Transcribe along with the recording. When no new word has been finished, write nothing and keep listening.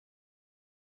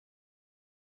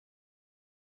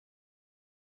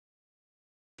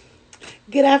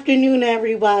Good afternoon,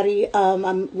 everybody.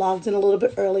 I'm logged in a little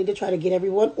bit early to try to get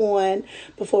everyone on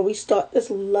before we start this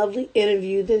lovely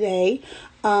interview today.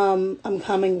 I'm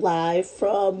coming live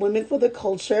from Women for the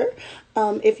Culture.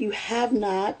 If you have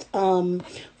not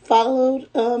followed,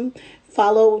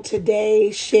 follow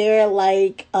today, share,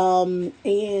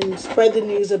 and spread the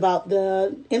news about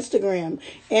the Instagram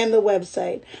and the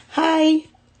website. Hi.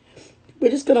 We're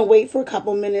just going to wait for a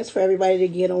couple minutes for everybody to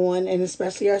get on, and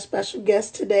especially our special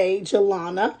guest today,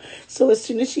 Jalona. So as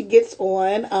soon as she gets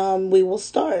on, we will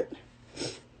start.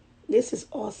 This is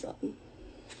awesome.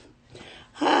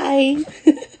 Hi.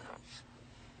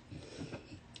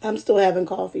 I'm still having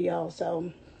coffee, y'all,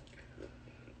 so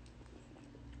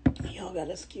y'all got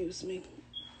to excuse me.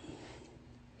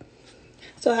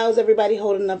 So how's everybody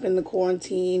holding up in the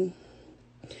quarantine?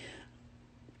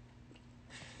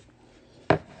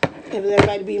 If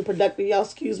everybody being productive, y'all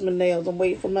excuse my nails. I'm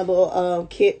waiting for my little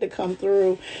kit to come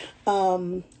through. So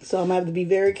I'm gonna have to be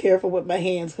very careful with my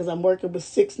hands because I'm working with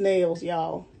 6 nails,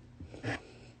 y'all.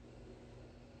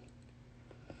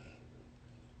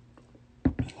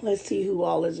 Let's see who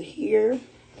all is here.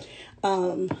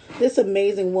 This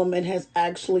amazing woman has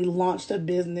actually launched a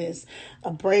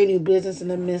brand new business in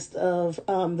the midst of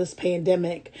this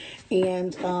pandemic.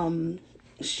 And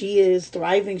she is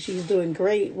thriving. She's doing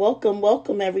great. Welcome,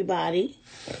 welcome, everybody.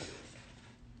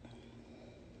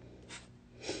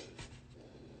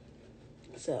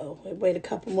 So we wait a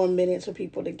couple more minutes for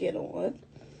people to get on.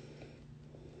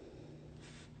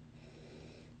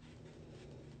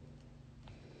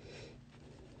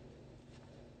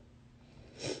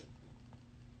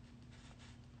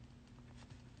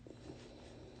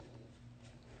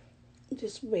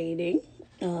 Just waiting.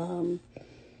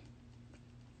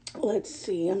 Let's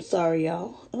see. I'm sorry,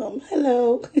 y'all.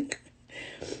 Hello.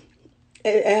 I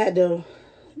had to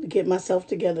get myself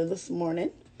together this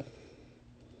morning.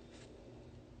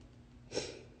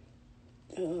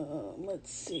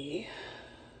 Let's see.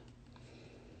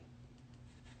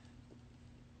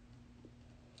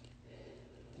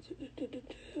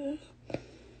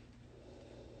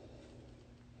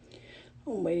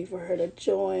 I'm waiting for her to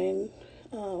join.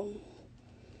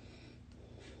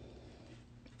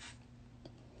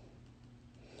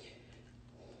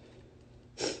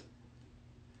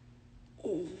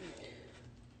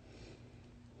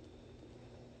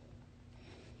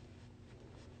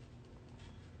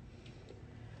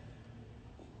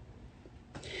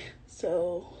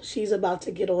 So she's about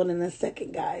to get on in a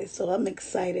second, guys. So I'm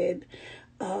excited.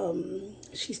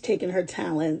 She's taken her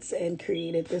talents and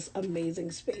created this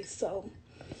amazing space. So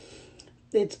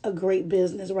it's a great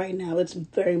business right now. It's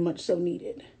very much so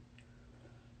needed.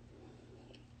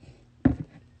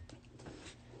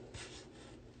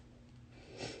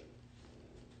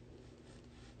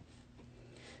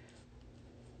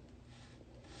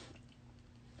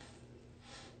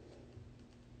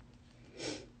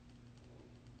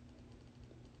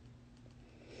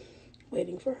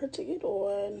 Waiting for her to get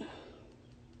on.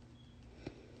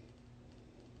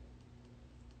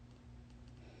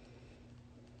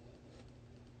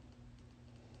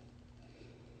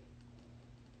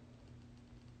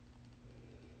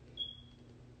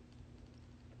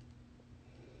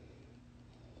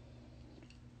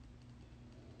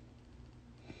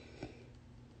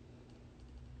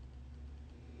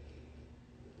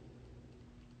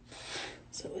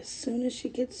 So as soon as she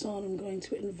gets on, I'm going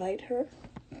to invite her.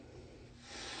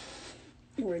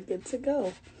 We're good to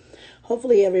go.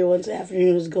 Hopefully everyone's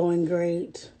afternoon is going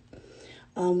great.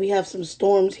 We have some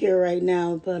storms here right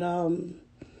now, but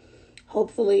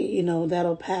hopefully,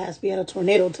 that'll pass. We had a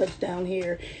tornado touchdown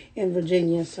here in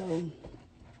Virginia, so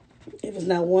if it's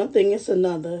not one thing, it's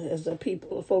another, as the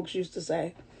folks used to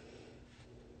say.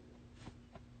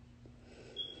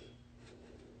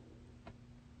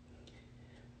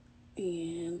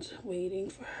 And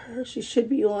waiting for her. She should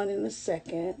be on in a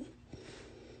second.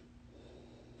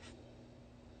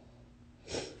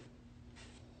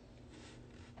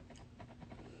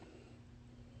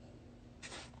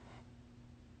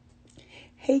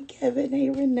 Hey, Kevin. Hey,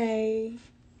 Renee.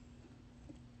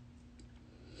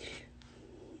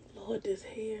 Lord, this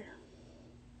hair.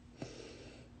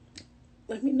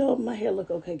 Let me know if my hair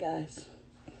look okay, guys.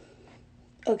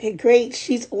 Okay, great.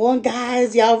 She's on,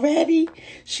 guys. Y'all ready?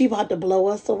 She about to blow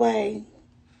us away.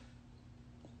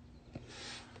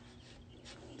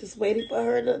 Just waiting for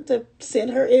her to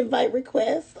send her invite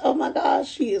request. Oh my gosh,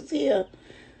 she is here.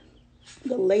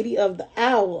 The lady of the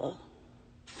hour.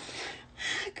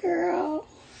 Hi, girl.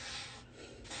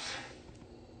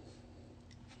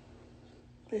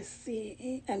 Let's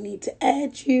see. I need to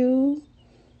add you.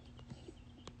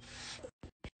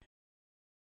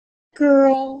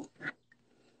 Girl.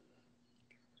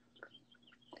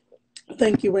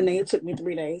 Thank you, Renee. It took me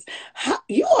 3 days.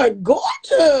 You are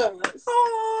gorgeous.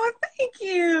 Oh, thank I'm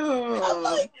you.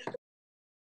 like,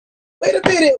 wait a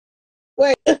minute.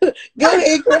 Wait. Go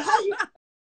ahead, girl. How you?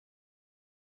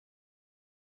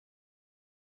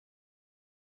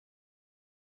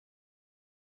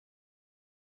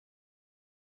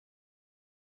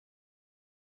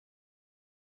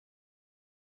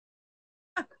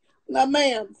 Now,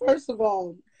 ma'am, first of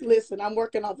all, listen, I'm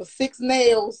working off of 6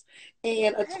 nails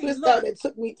and a Hey, twist out look, that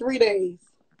took me 3 days.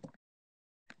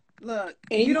 look,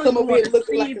 And you you don't come even over want here to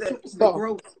looking see like a the superstar.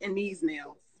 growth in these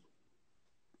nails.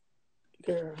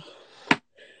 Girl. How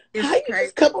It's you crazy.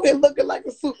 just come over here looking like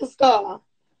a superstar?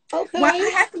 Well, Okay.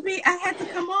 I had to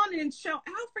come on and show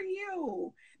out for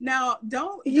you. Now, You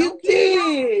don't get me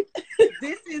wrong. did.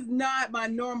 This is not my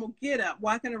normal get up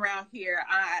walking around here.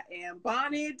 I am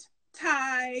bonnet,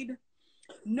 tied,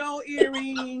 no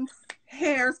earrings,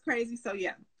 hair's crazy. So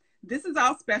yeah, this is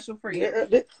all special for you.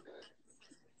 Girl,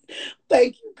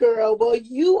 thank you, girl. Well,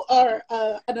 you are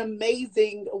an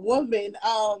amazing woman.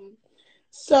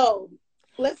 So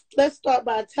let's start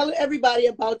by telling everybody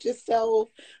about yourself,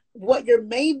 what your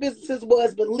main businesses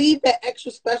was, but leave that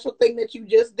extra special thing that you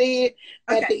just did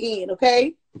at Okay. the end,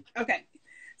 okay? Okay.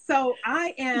 So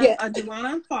I am Yes. a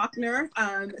Jalona Falkner.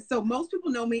 So most people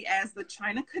know me as the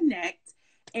China Connect,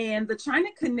 and the China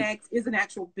Connect is an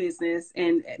actual business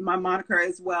and my moniker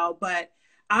as well. But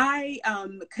I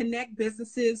connect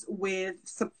businesses with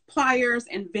suppliers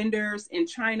and vendors in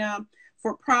China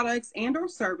for products and or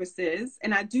services.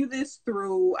 And I do this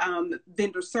through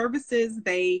vendor services.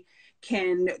 They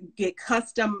can get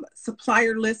custom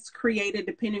supplier lists created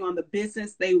depending on the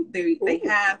business they Ooh.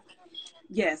 have.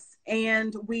 Yes.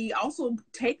 And we also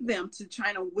take them to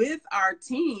China with our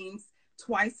teams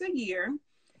twice a year.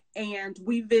 And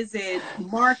we visit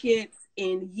markets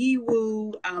in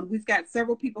Yiwu. We've got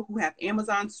several people who have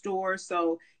Amazon stores.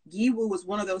 So Yiwu was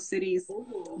one of those cities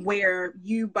Ooh. where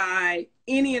you buy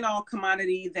any and all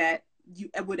commodity that you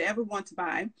would ever want to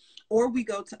buy. Or we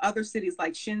go to other cities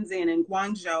like Shenzhen and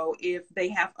Guangzhou if they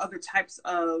have other types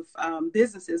of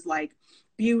businesses like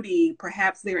beauty,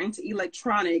 perhaps they're into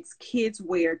electronics, kids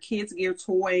wear, kids gear,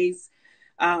 toys,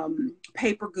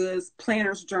 paper goods,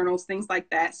 planners, journals, things like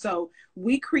that. So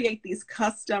we create these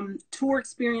custom tour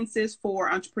experiences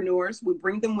for entrepreneurs. We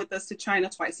bring them with us to China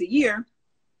twice a year.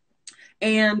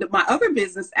 And my other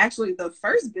business, actually the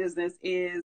first business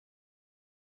is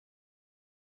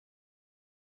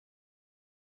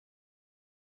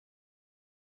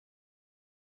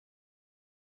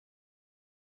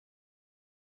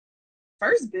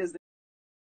first business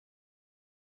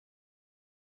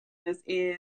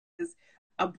is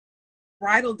a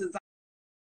bridal design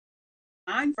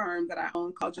firm that I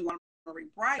own called Jalona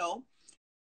Bridal.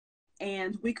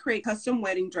 And we create custom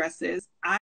wedding dresses.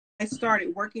 I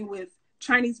started working with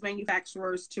Chinese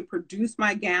manufacturers to produce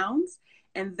my gowns,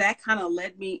 and that kind of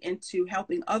led me into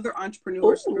helping other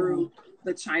entrepreneurs Ooh. through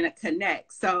the China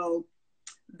Connect. So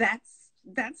that's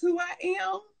who I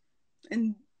am,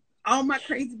 and all my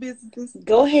crazy businesses.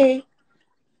 Go ahead.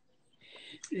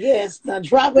 Yes. Now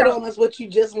drop it So on us what you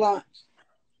just launched.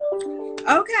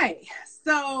 okay,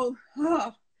 so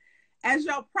as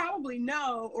y'all probably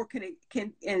know or can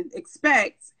and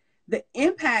expect, the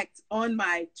impact on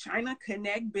my China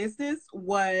Connect business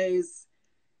was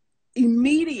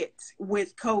immediate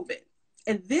with COVID.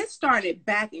 And this started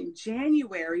back in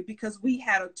January because we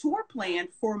had a tour planned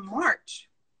for March.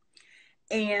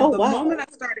 And Oh the moment wow.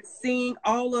 I started seeing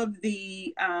all of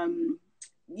the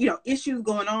issues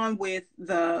going on with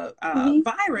the Hmm.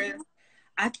 virus,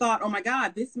 I thought, oh my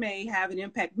God, this may have an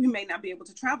impact. We may not be able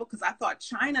to travel because I thought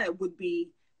China would be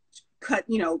cut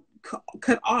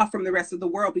off from the rest of the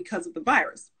world because of the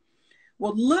virus.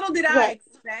 Well, little did I Right.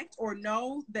 expect or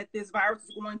know that this virus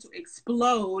is going to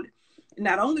explode.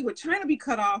 Not only would China be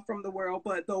cut off from the world,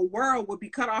 but the world would be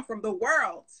cut off from the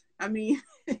world. I mean,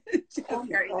 it's Oh just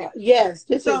my crazy. God. Yes,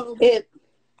 this is So, it.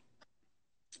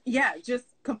 yeah, just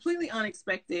completely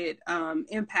unexpected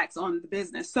impacts on the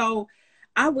business. So,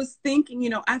 I was thinking,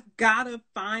 I've got to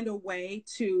find a way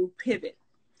to pivot.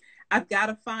 I've got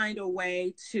to find a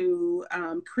way to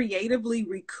creatively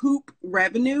recoup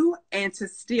revenue and to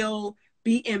still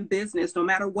be in business, no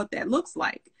matter what that looks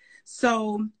like.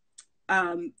 So,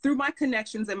 through my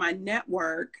connections and my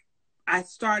network, I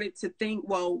started to think,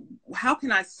 well, how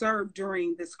can I serve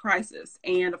during this crisis?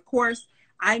 And of course,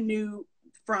 I knew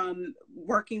from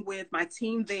working with my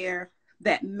team there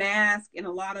that mask and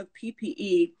a lot of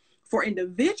PPE for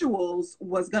individuals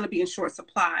was going to be in short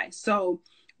supply. So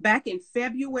back in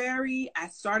February, I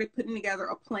started putting together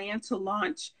a plan to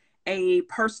launch a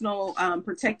personal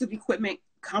protective equipment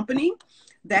company.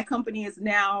 That company is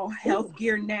now Health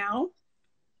Gear Now,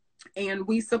 and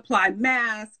we supply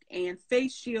masks and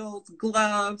face shields,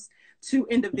 gloves to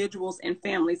individuals and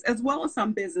families, as well as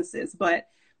some businesses. But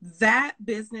that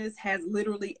business has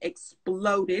literally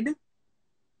exploded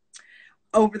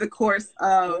over the course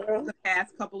of the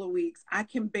past couple of weeks. I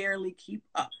can barely keep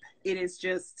up. It is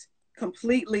just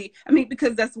completely, I mean,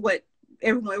 because that's what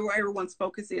everyone's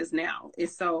focus is now.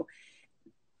 So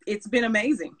it's been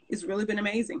amazing. It's really been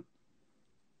amazing.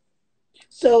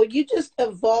 So you just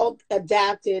evolved,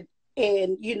 adapted,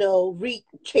 and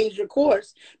changed your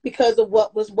course because of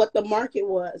what the market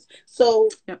was. So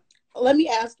Yep. Let me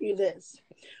ask you this: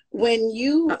 when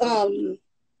you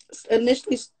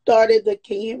initially started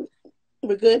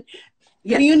we're good.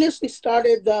 Yes. When you initially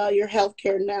started your Health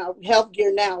Gear Now,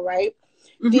 right?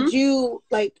 Mm-hmm.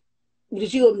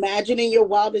 Did you imagine in your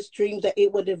wildest dreams that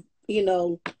it would have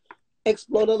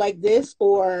exploded like this,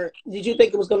 or did you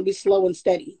think it was going to be slow and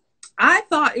steady? I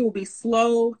thought it would be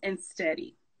slow and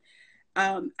steady.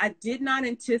 I did not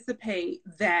anticipate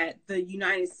that the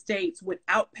United States would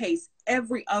outpace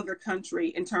every other country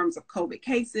in terms of COVID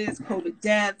cases, COVID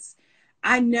deaths.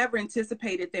 I never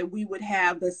anticipated that we would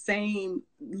have the same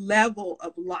level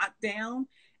of lockdown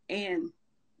and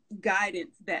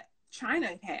guidance that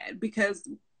China had, because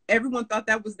everyone thought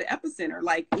that was the epicenter.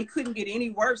 Like, it couldn't get any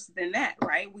worse than that,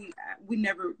 right? We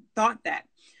never thought that.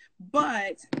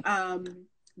 But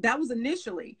that was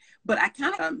initially. But I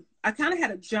kind of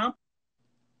had a jump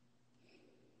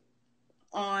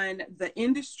on the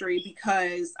industry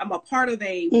because I'm a part of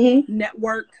a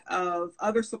network of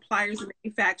other suppliers and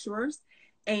manufacturers.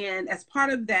 And as part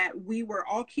of that, we were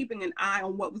all keeping an eye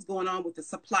on what was going on with the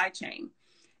supply chain.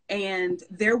 And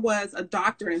there was a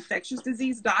doctor, an infectious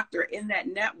disease doctor in that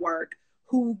network,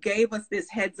 who gave us this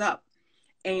heads up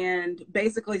and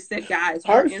basically said, guys,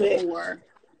 we're in for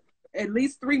at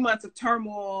least 3 months of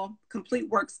turmoil, complete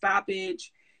work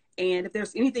stoppage. And if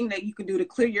there's anything that you can do to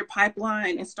clear your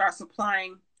pipeline and start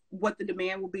supplying what the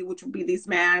demand will be, which will be these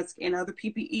masks and other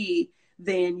PPE,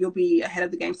 then you'll be ahead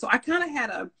of the game. So I kind of had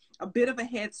a bit of a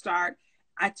head start.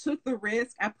 I took the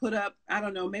risk. I put up, I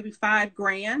don't know, maybe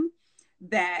 $5,000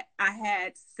 that I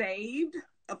had saved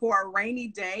for a rainy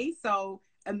day. So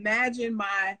imagine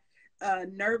my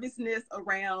nervousness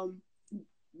around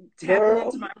tapping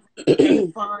into my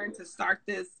fund to start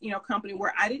this, company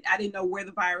where I didn't know where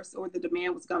the virus or the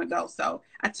demand was going to go. So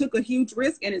I took a huge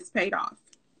risk, and it's paid off.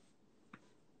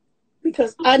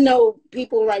 Because I know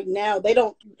people right now,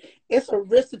 it's a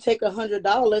risk to take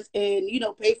 $100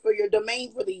 and, pay for your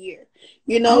domain for the year,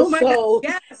 Oh my so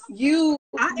God, yes. you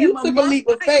took a leap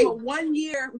of faith. I am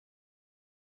a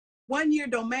one year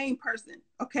domain person.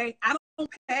 Okay. I don't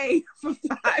pay for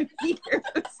 5 years.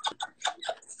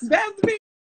 That's me.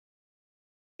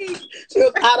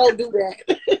 I don't do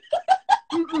that.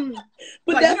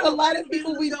 But that's a lot of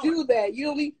people. We going. do that.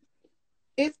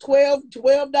 It's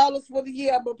 $12 for the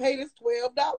year. I'm gonna pay this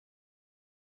 $12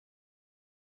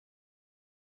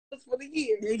 for the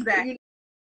year. Exactly.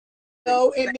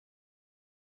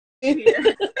 And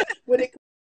when it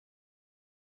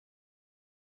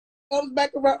comes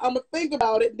back around, I'm gonna think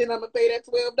about it. Then I'm gonna pay that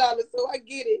 $12. So I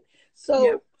get it.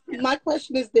 So my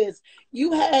question is this: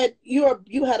 you had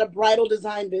a bridal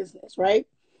design business, right?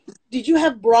 Did you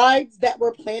have brides that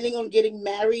were planning on getting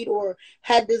married or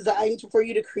had designs for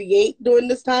you to create during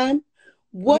this time?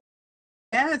 What?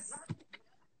 Yes.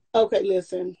 Okay,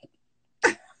 listen.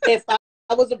 If I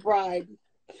was a bride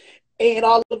and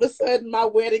all of a sudden my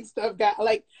wedding stuff got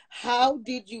how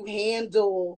did you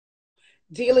handle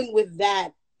dealing with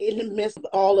that in the midst of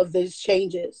all of these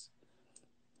changes?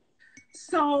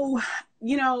 So,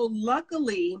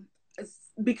 luckily,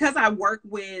 because I work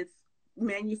with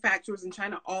manufacturers in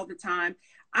China all the time,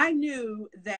 I knew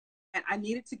that I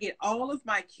needed to get all of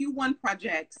my Q1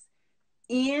 projects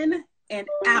in and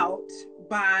out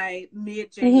by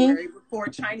mid-January before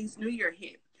Chinese New Year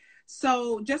hit.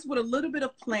 So just with a little bit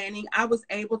of planning, I was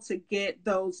able to get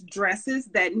those dresses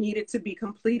that needed to be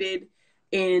completed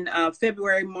in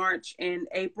February, March, and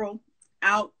April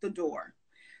out the door.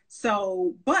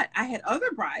 So, but I had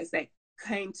other brides that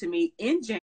came to me in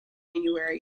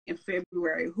January and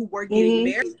February who were getting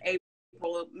married in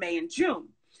April, May, and June.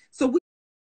 So we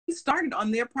started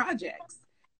on their projects.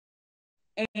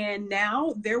 And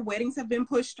now their weddings have been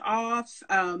pushed off.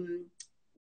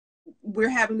 We're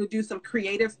having to do some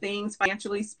creative things,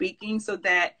 financially speaking, so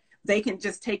that they can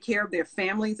just take care of their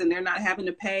families and they're not having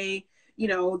to pay, the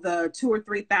 $2,000 or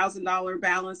 $3,000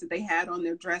 balance that they had on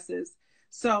their dresses.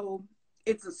 So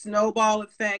it's a snowball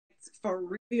effect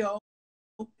for real,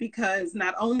 because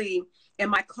not only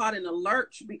am I caught in a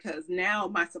lurch, because now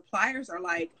my suppliers are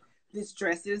like, this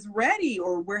dress is ready,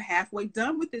 or we're halfway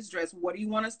done with this dress. What do you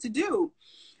want us to do?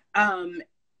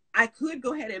 I could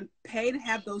go ahead and pay to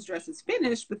have those dresses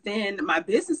finished, but then my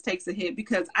business takes a hit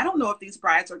because I don't know if these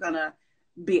brides are going to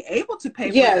be able to pay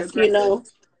for their Yes, you dresses. know.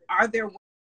 Are their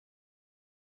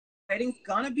weddings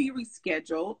going to be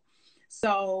rescheduled?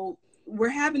 So we're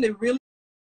having to really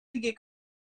get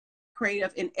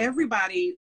creative, and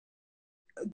everybody,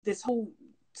 this whole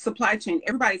supply chain,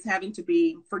 everybody's having to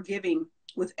be forgiving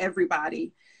with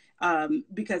everybody,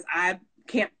 because I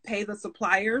can't pay the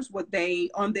suppliers what they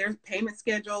on their payment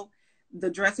schedule. The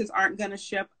dresses aren't going to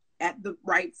ship at the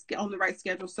right on the right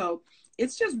schedule. So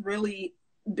it's just really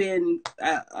been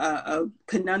a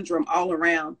conundrum all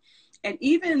around. And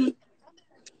even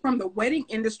from the wedding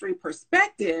industry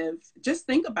perspective, just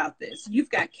think about this. You've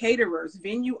got caterers,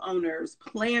 venue owners,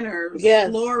 planners,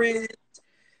 Yes. florists,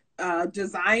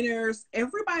 designers,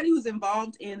 everybody who's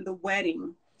involved in the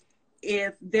wedding.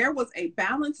 If there was a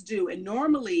balance due, and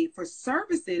normally for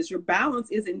services, your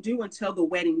balance isn't due until the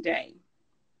wedding day.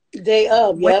 Day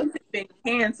of, yep. Weddings have been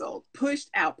canceled, pushed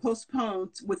out,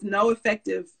 postponed with no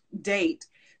effective date.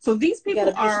 So these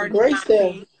people are not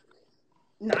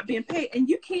being paid. And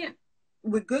you can't,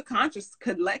 with good conscience,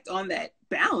 collect on that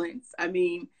balance. I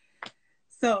mean,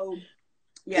 so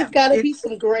yeah. There's got to be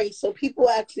some grace. So people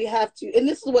actually have to, and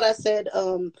this is what I said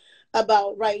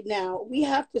about right now. We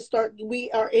have to start,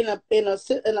 we are in a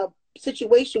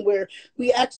situation where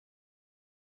we actually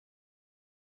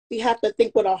have to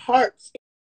think with our hearts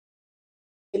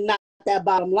and not that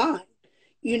bottom line,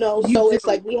 you know. So it's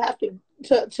like we have to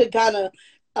kind of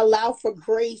allow for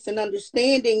grace and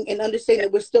understanding that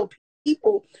we're still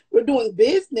people, we're doing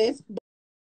business, but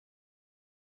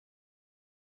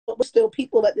we're still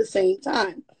people at the same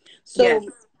time. So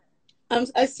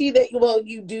yes. I see that, well,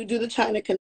 you do the China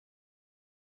Connect,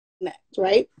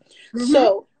 right? Mm-hmm.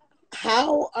 So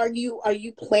how are you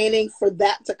planning for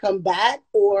that to come back?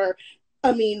 Or,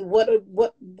 I mean, what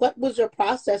was your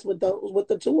process with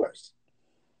the tours?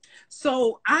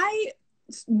 So I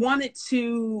wanted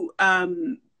to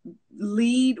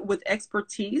lead with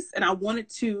expertise, and I wanted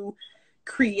to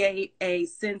create a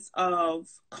sense of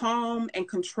calm and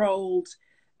controlled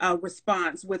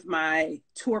response with my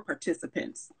tour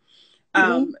participants.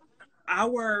 Mm-hmm.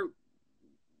 Our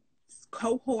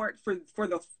cohort for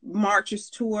the Marches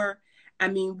tour, I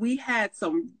mean, we had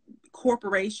some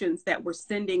corporations that were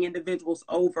sending individuals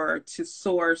over to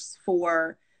source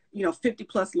for, 50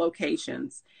 plus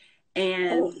locations.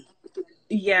 And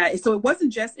yeah, so it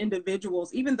wasn't just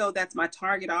individuals, even though that's my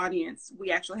target audience.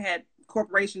 We actually had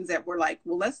corporations that were like,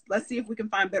 well, let's see if we can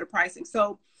find better pricing.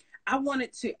 So I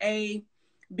wanted to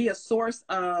be a source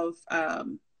of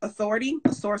authority,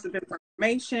 a source of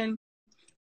information,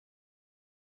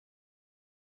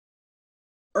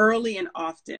 early and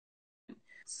often.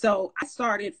 So I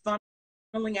started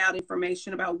funneling out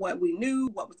information about what we knew,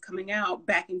 what was coming out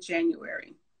back in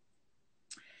January.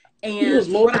 And you was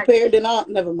more prepared than all.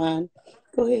 Never mind.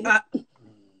 Go ahead.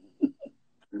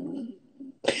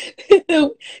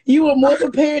 You were more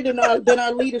prepared than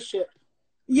our leadership.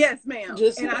 Yes, ma'am.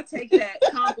 And I take that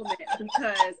compliment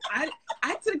because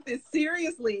I took this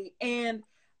seriously, and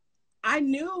I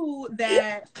knew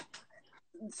that.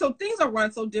 So things are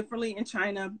run so differently in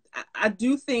China. I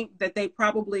do think that they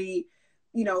probably,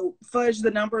 fudge the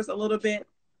numbers a little bit.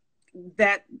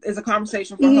 That is a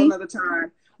conversation for a whole nother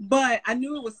time. But I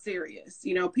knew it was serious.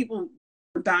 People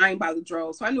were dying by the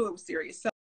droves, so I knew it was serious. So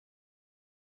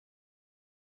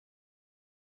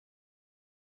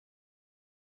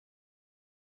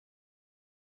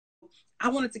I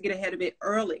wanted to get ahead of it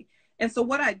early. And so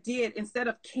what I did, instead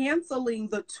of canceling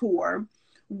the tour,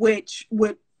 which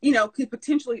would, could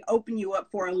potentially open you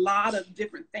up for a lot of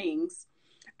different things,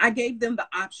 I gave them the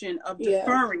option of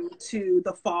deferring to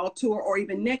the fall tour or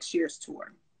even next year's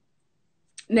tour.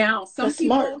 Now, some That's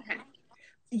people, smart.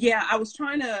 I was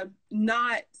trying to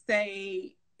not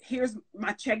say, here's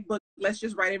my checkbook, let's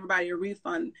just write everybody a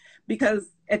refund, because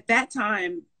at that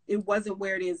time, it wasn't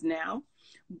where it is now.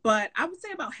 But I would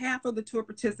say about half of the tour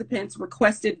participants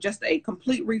requested just a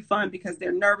complete refund because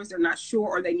they're nervous, they're not sure,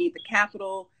 or they need the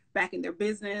capital back in their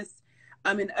business.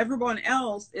 And everyone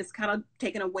else is kind of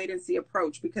taking a wait and see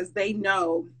approach because they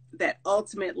know that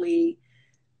ultimately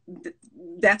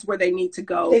that's where they need to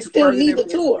go. They still need the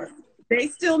tour. They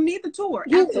still need the tour.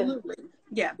 Yeah. Absolutely.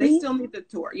 Yeah, they still need the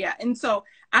tour. Yeah. And so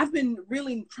I've been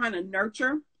really trying to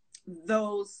nurture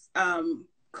those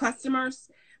customers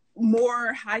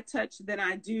more high touch than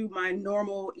I do my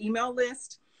normal email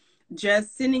list.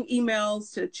 Just sending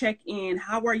emails to check in.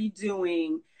 How are you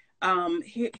doing?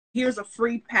 Here's a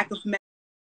free pack of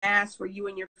masks for you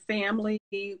and your family.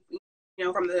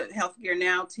 from the Healthcare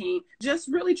Now team, just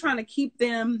really trying to keep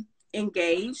them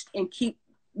engaged and keep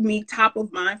me top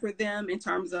of mind for them in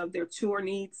terms of their tour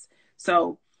needs.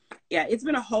 So yeah, it's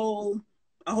been a whole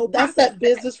That's process. that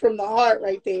business from the heart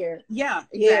right there. Yeah,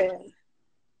 exactly.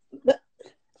 Yeah.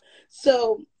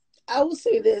 So I will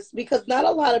say this, because not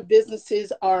a lot of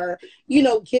businesses are,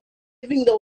 giving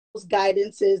those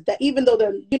guidances, that even though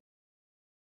they're,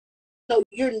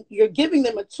 you're giving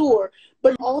them a tour,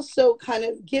 but also kind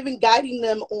of guiding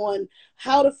them on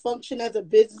how to function as a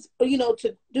business,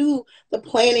 to do the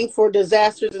planning for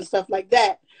disasters and stuff like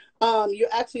that. You're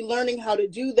actually learning how to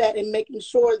do that and making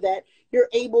sure that you're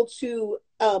able to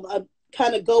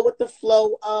kind of go with the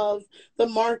flow of the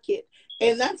market.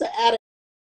 And that's an added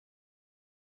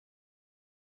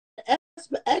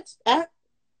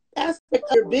aspect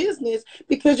of your business,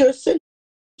 because you're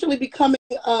essentially becoming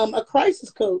a crisis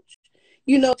coach,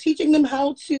 teaching them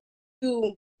how to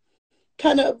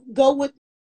kind of go with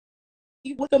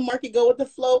the market, go with the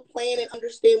flow, plan, and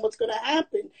understand what's going to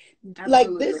happen. Like,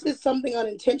 Absolutely. this is something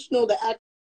unintentional that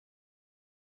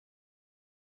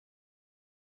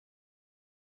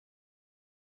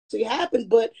actually happened,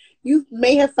 but you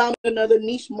may have found another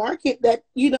niche market that,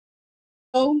 you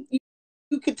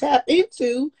could tap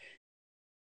into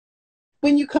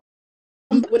when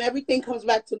when everything comes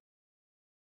back to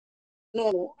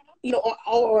normal,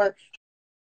 or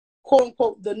quote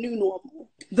unquote the new normal.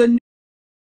 The new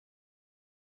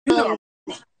normal.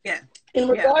 Yeah. In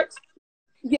regards,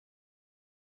 yes,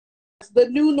 the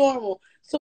new normal.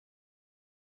 So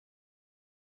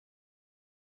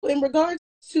in regards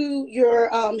to your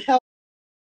health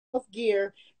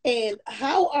gear, and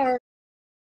how are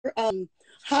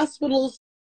hospitals,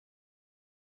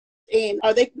 and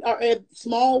are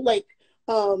small, like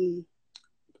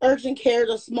urgent cares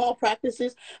or small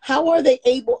practices, how are they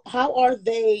are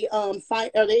they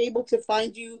able to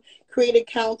find you, create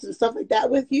accounts and stuff like that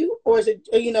with you? Or is it,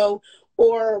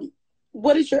 or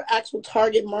what is your actual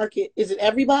target market? Is it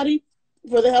everybody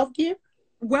for the healthcare?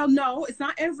 Well, no, it's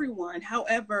not everyone.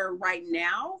 However, right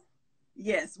now,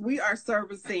 yes, we are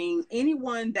servicing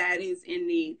anyone that is in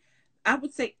need. I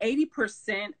would say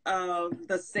 80% of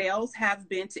the sales have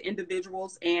been to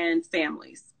individuals and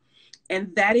families.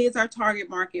 And that is our target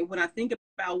market. When I think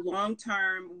about long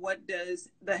term, what does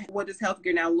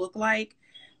Healthcare Now look like?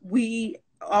 We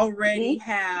already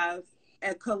have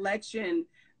a collection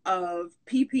of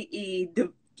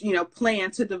PPE,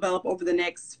 planned to develop over the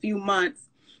next few months,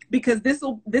 because this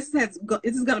is going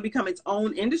to become its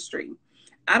own industry.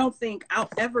 I don't think I'll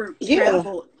ever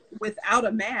travel without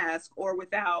a mask or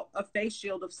without a face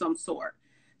shield of some sort.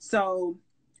 So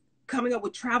coming up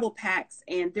with travel packs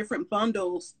and different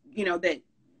bundles, that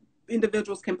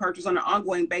individuals can purchase on an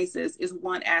ongoing basis is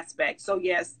one aspect. So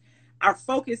yes, our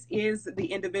focus is the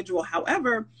individual.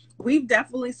 However, we've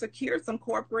definitely secured some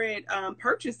corporate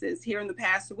purchases here in the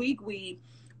past week. We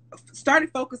started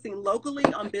focusing locally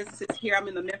on businesses here. I'm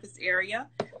in the Memphis area.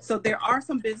 So there are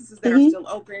some businesses that are still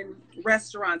open,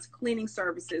 restaurants, cleaning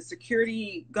services,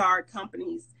 security guard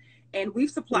companies. And we've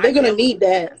supplied. They're going to need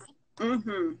that.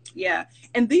 Yeah.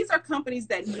 And these are companies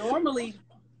that normally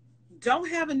don't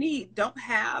have an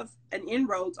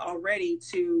inroads already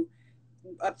to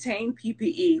obtain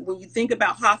PPE. When you think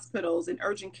about hospitals and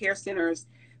urgent care centers,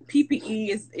 PPE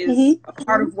is a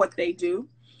part of what they do.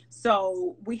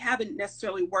 So we haven't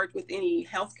necessarily worked with any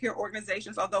healthcare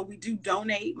organizations, although we do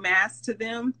donate masks to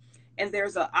them. And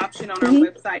there's an option on our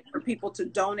website for people to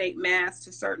donate masks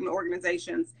to certain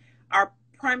organizations. Our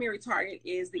primary target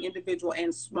is the individual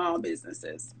and small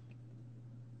businesses.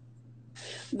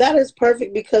 That is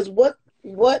perfect, because what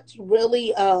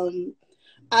really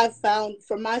I've found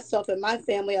for myself and my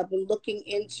family, I've been looking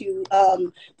into the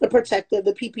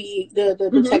PPE, the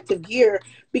protective gear,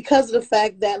 because of the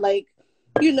fact that, like,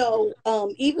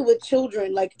 even with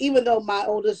children, like, even though my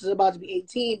oldest is about to be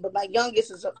 18, but my youngest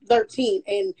is 13,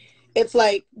 and it's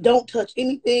like, don't touch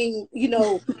anything,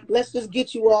 let's just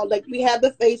get you all, like, we have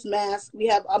the face mask,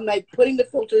 I'm like putting the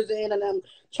filters in, and I'm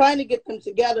trying to get them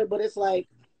together, but it's like,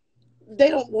 they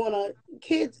don't want to,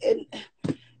 kids, and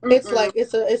it's like,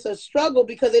 it's a struggle,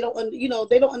 because they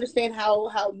don't understand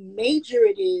how major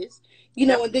it is,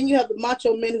 and then you have the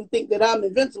macho men who think that I'm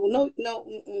invincible. No,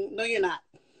 you're not.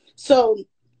 So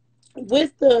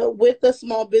with the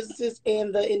small businesses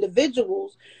and the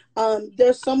individuals,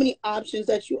 there's so many options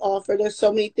that you offer. There's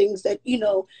so many things that,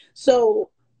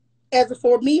 so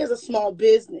for me as a small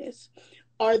business,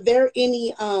 are there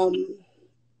any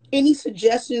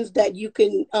suggestions that you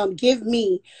can give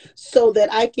me, so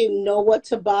that I can know what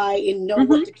to buy and know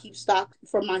what to keep stock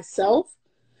for myself?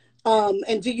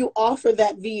 And do you offer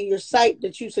that via your site,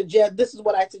 that you suggest, this is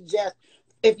what I suggest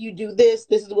if you do this,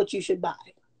 this is what you should buy?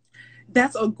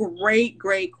 That's a great,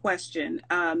 great question.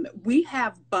 We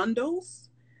have bundles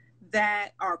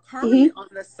that are currently Mm-hmm. on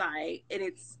the site, and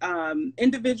it's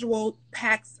individual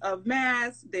packs of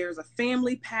masks. There's a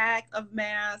family pack of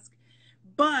masks.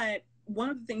 But one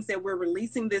of the things that we're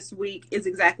releasing this week is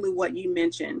exactly what you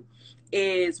mentioned,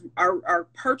 is our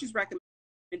purchase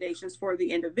recommendations for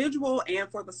the individual and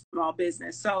for the small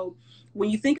business. So when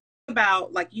you think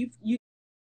about, like, you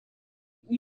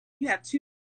have two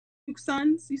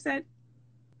sons, you said?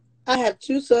 I have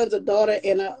two sons, a daughter,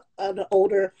 and an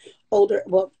older.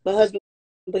 Well, my husband,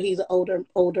 but he's an older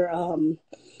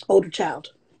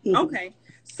child. Mm-hmm. Okay.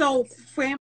 So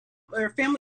family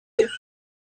is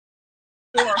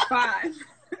 4 or 5.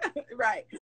 Right.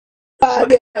 Well,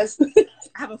 Yes. I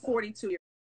have a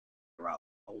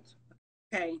 42-year-old.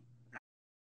 Okay.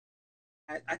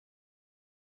 I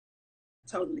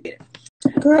totally get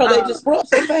it. Girl, they just grow up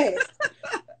so fast.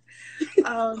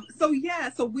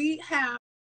 So we have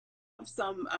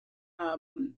some um,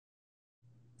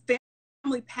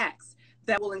 family packs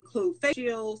that will include face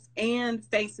shields and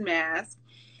face masks.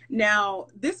 Now,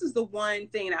 this is the one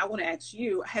thing I want to ask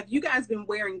you. Have you guys been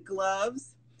wearing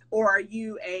gloves, or are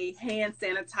you a hand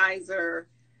sanitizer,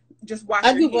 just wash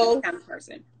I your do hands both. kind of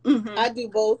person? Mm-hmm. I do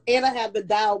both, and I have the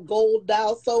gold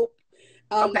dial soap.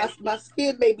 Okay. My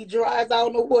skin may be dry as I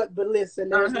don't know what, but listen,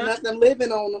 there's Uh-huh. nothing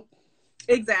living on them.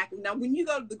 Exactly. Now, when you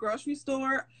go to the grocery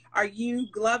store, are you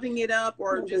gloving it up, I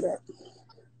or don't do just, that.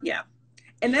 yeah?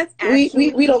 And that's We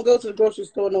actually, don't go to the grocery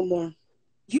store no more.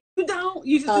 you don't,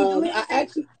 you just do I delivery?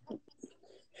 actually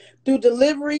do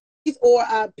deliveries, or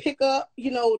I pick up.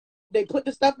 They put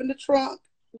the stuff in the trunk.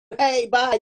 Hey,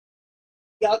 bye,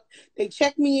 y'all. They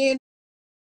check me in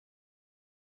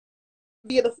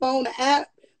via the phone, the app,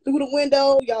 through the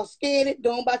window. Y'all scan it.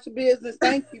 Go about your business.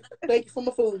 Thank you for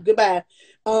my food. Goodbye.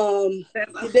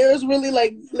 There's really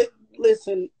like,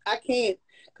 listen, I can't,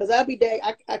 because I'll be dead.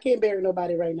 I can't bury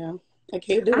nobody right now. I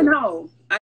can't I do it. know.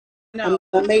 I know. I'm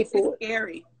not made It's for it.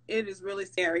 scary. It is really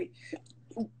scary.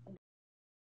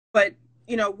 But,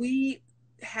 we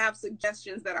have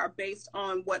suggestions that are based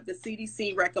on what the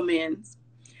CDC recommends.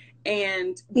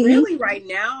 And Mm-hmm. really, right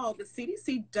now, the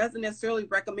CDC doesn't necessarily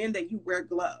recommend that you wear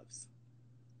gloves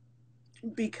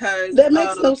because That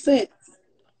makes no sense.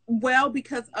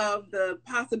 because of the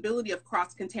possibility of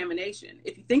cross contamination.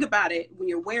 If you think about it, when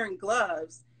you're wearing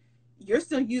gloves, you're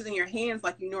still using your hands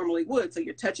like you normally would. So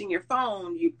you're touching your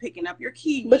phone, you're picking up your But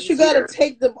you keys, got to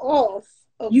take them off.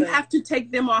 you Okay. have to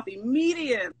take them off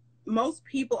immediately. Most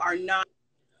people are not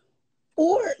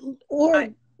Or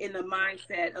in the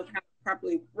mindset of how to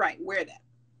properly wear that.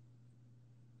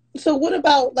 so what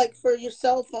about like for your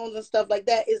cell phones and stuff like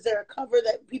that? Is there a cover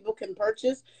that people can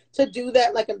purchase to do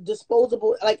that, like a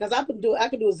disposable? Like, because I can do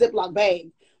a Ziploc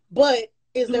bag, but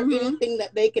is there Mm-hmm. anything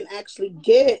that they can actually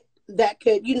get that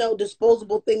could,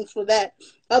 disposable things for that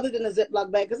other than a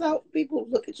Ziploc bag? Because people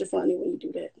look at you funny when you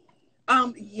do that.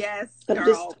 Yes, I'm just,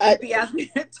 girl. You be out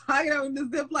there talking over the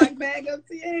Ziploc bag up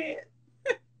to your head.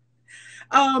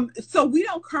 So we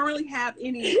don't currently have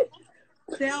any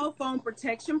cell phone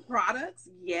protection products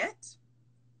yet.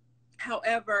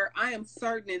 However, I am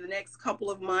certain in the next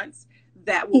couple of months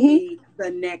that will mm-hmm, be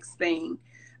the next thing.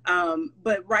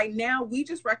 But right now, we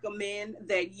just recommend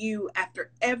that you,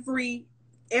 after every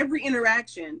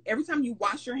interaction, every time you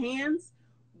wash your hands,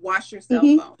 wash your cell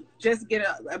mm-hmm. phone. Just get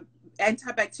a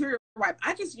antibacterial wipe.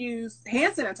 I just use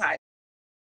hand sanitizer,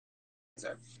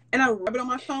 and I rub it on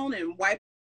my phone and wipe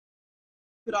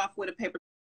it off with a paper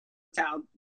towel.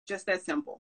 Just that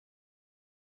simple.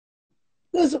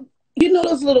 Listen,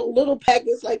 those little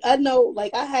packets. Like I know,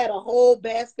 like I had a whole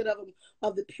basket of them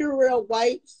of the Purell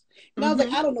wipes, and I was like,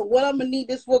 Mm-hmm. I don't know what I'm gonna need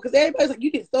this for, because everybody's like,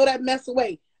 you can throw that mess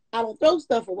away. I don't throw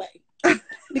stuff away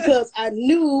because I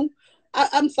knew.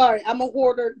 I'm sorry, I'm a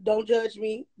hoarder. Don't judge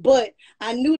me, but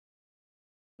I knew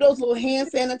those little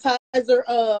hand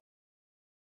sanitizer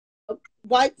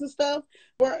wipes and stuff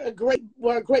were a great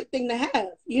thing to have.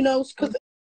 Because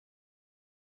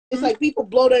it's like people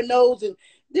blow their nose, and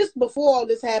this before all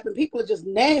this happened, people are just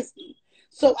nasty.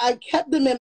 So I kept them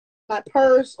in my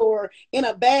purse or in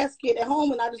a basket at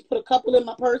home, and I just put a couple in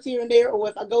my purse here and there. Or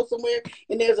if I go somewhere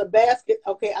and there's a basket,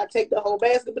 okay, I take the whole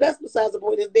basket. But that's besides the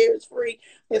point. It's there. It's free.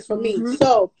 It's for me. Mm-hmm.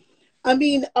 So I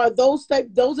mean, those are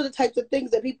the types of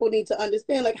things that people need to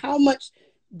understand. Like, how much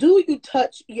do you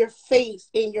touch your face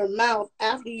and your mouth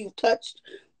after you've touched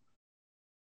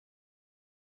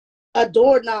a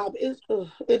doorknob?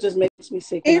 It just makes me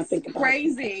sick when I It's think about it.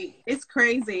 crazy. It's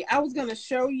crazy. I was going to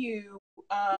show you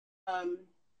um,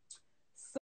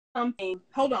 something.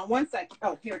 Hold on one second.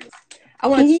 Oh, here it is. I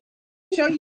want Mm-hmm. to show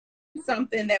you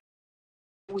something that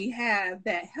we have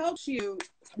that helps you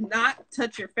not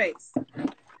touch your face.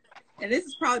 And this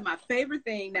is probably my favorite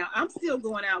thing. Now, I'm still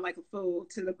going out like a fool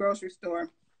to the grocery store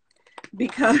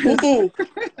because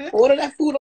order that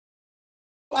food.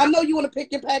 I know you want to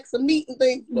pick your packs of meat and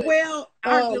things. But, well,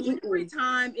 our delivery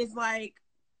time is like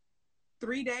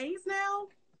 3 days now.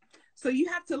 So you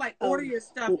have to like order your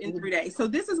stuff in 3 days. So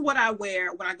this is what I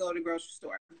wear when I go to the grocery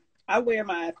store. I wear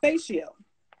my face shield.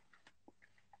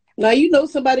 Now you know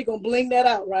somebody gonna bling that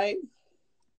out, right?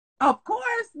 Of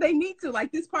course, they need to.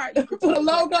 Like this part, put a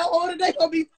logo on it. They gonna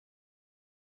be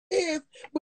with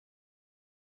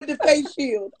the face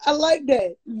shield. I like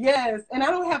that. Yes, and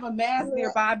I don't have a mask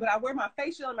nearby, but I wear my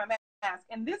face shield and my mask,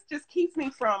 and this just keeps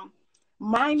me from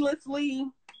mindlessly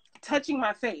touching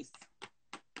my face.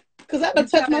 Because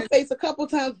I've touched my face a couple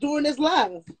times during this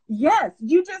live. Yes,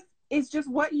 it's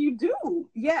just what you do.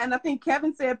 Yeah, and I think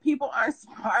Kevin said people aren't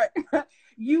smart.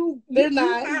 They're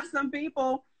not. Have some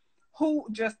people who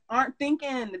just aren't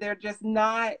thinking. They're just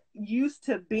not used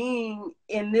to being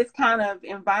in this kind of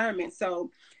environment.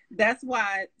 So that's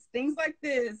why things like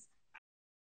this.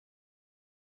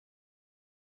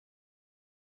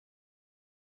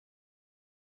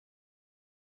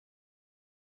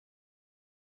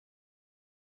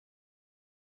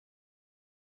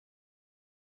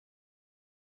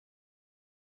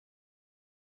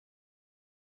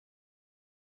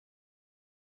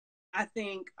 I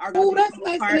think are going to be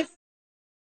nice. And it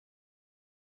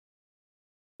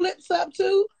flips up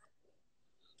too.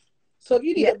 So if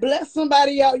you need to bless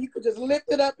somebody out, you could just lift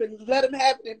it up and let them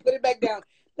have it and put it back down.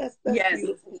 That's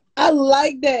beautiful. I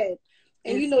like that.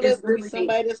 And you know, there's going to be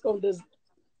somebody that's going to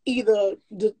either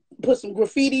put some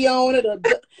graffiti on it or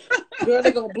girl,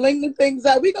 they're going to bling the things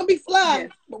out. We're going to be fly,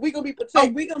 but we're going to be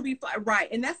protected. Oh, we're going to be fly. Right.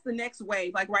 And that's the next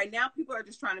wave. Like right now, people are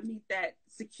just trying to meet that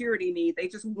security need. They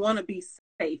just want to be safe.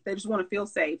 They just want to feel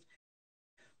safe.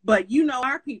 But you know,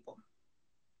 our people.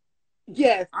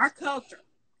 Yes. Our culture.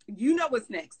 You know what's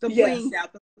next. The blinged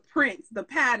out, the prints, the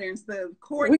patterns, the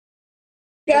cord. We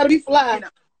got to be fly.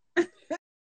 You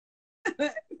know.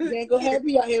 You ain't going to have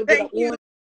me out here with an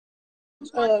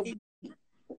orange.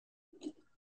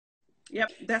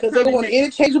 Yep. Because they want an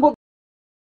interchangeable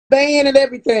band and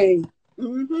everything.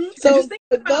 Mm-hmm. So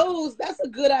for those, that's a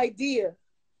good idea.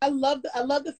 I love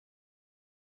the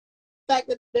fact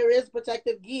that there is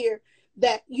protective gear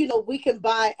that, you know, we can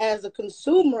buy as a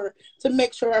consumer to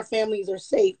make sure our families are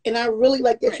safe. And I really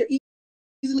like that you're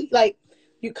easily, like,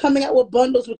 you're coming out with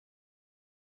bundles with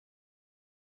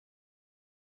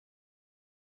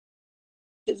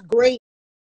it's great.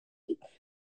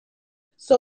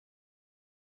 So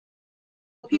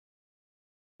people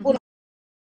don't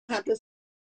have to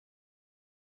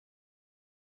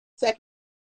second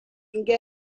guess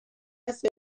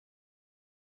it.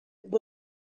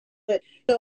 But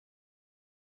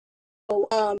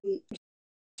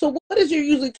so what is your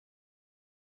usually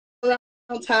around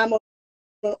time on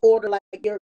order, like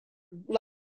your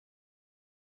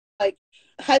like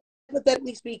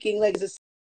hypothetically speaking, like is it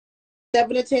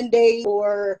 7 to 10 days,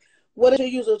 or what is your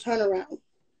usual turnaround?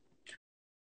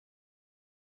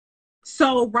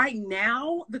 So right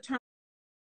now, the turnaround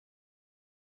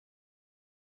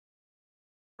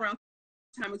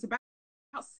time is about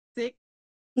 6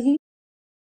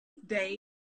 days,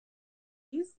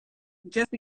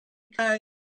 just because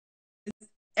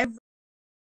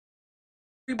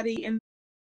everybody in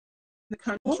the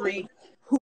country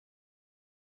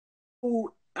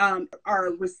who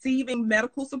are receiving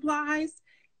medical supplies,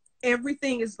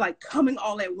 everything is like coming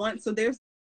all at once. So there's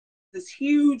this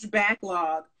huge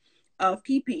backlog of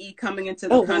PPE coming into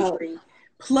the country. Wow.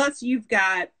 Plus you've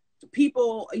got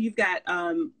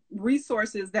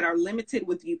resources that are limited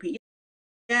with UPS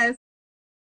and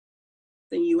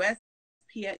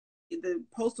USPS, the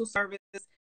Postal Service. A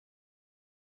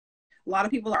lot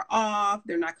of people are off.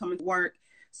 They're not coming to work.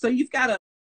 So you've got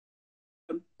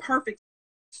a perfect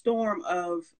storm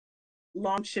of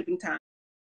long shipping times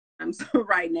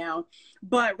right now.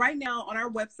 But right now on our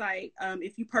website,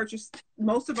 if you purchase,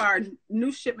 most of our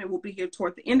new shipment will be here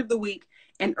toward the end of the week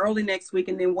and early next week.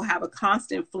 And then we'll have a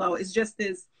constant flow. It's just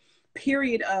this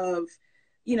period of,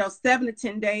 7 to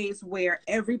 10 days where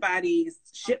everybody's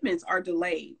shipments are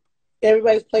delayed.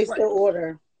 Everybody's placed their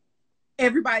order.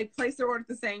 Everybody placed their order at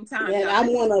the same time. Yeah,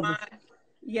 I'm one of them.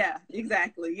 Yeah,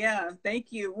 exactly. Yeah,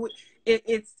 thank you.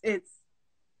 It's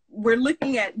we're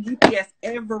looking at UPS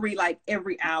every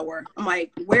hour. I'm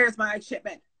like, where's my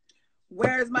shipment?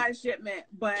 Where's my shipment?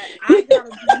 But I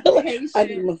gotta be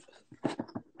patient.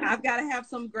 I've got to have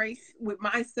some grace with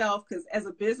myself, because as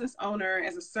a business owner,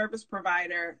 as a service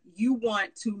provider, you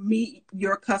want to meet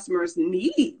your customers'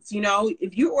 needs. You know,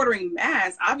 if you're ordering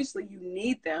masks, obviously you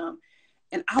need them,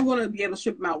 and I want to be able to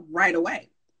ship them out right away.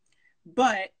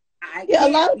 But I Yeah, a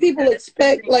can't, lot of people because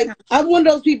expect, everything like, comes. I'm one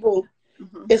of those people,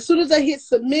 Mhm. as soon as I hit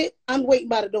submit, I'm waiting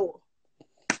by the door.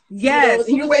 You know, Yes, as and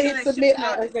soon you're as I waiting on hit that submit, shipping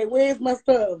I notice. say, where's my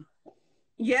stuff?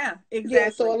 Yeah, Yeah,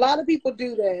 so a exactly. lot of people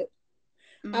do that.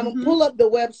 I'm gonna Hmm. pull up the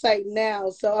website now.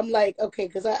 So I'm like, okay,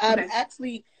 because I'm Okay.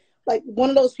 actually like one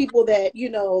of those people that,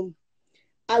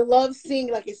 I love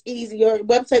seeing, like, it's easy. Your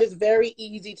website is very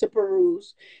easy to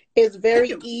peruse. It's Thank very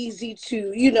you. easy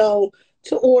to,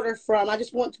 to order from. I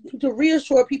just want to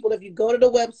reassure people, if you go to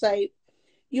the website,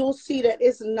 you'll see that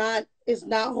it's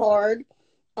not hard.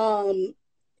 Um,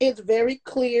 it's very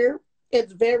clear.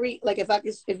 It's very, like,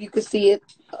 if you can see it,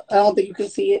 I don't think you can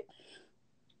see it.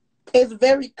 It's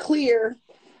very clear.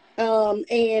 And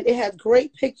it has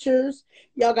great pictures.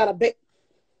 Y'all got a big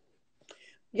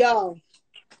y'all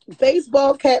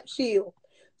baseball cap shield.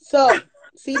 So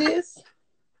see this?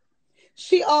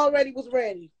 She already was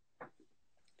ready.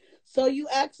 So you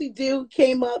actually do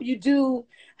came up. You do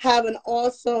have an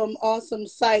awesome, awesome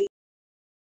site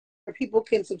where people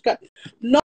can subscribe.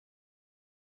 No,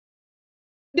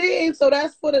 didn't. So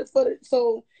that's for the.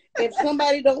 So if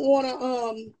somebody don't want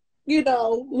to,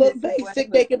 look This is what it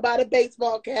basic, they looks can like. buy the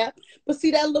baseball cap. But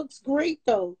see, that looks great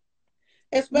though,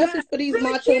 Yeah, especially for these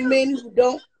really macho cute. men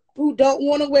who don't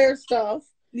want to wear stuff.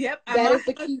 Yep. And That my is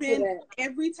the key for husband, that.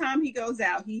 every time he goes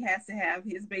out, he has to have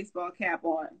his baseball cap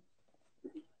on.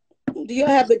 Do you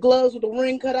have the gloves with the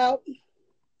ring cut out?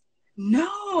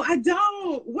 No, I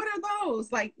don't. What are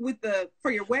those? Like with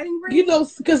for your wedding You ring? know,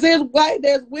 because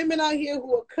there's women out here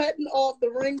who are cutting off the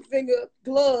ring finger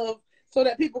glove so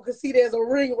that people can see there's a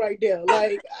ring right there.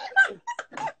 Like,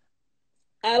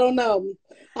 I don't know.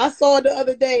 I saw it the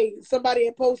other day. Somebody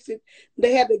had posted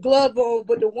they had the glove on,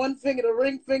 but the one finger, the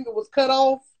ring finger, was cut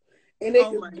off, and they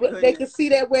Oh could my they could goodness. see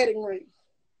that wedding ring.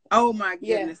 Oh my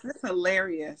Yeah, goodness. That's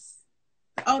hilarious.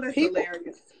 Oh, that's people.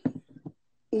 hilarious.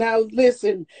 Now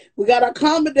listen, we gotta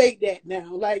accommodate that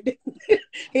now. Like,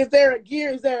 is there a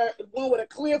gear? Is there one with a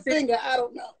clear The finger? I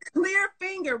don't know. clear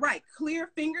finger, right?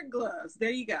 Clear finger gloves. There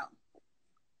you go.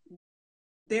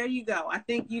 There you go. I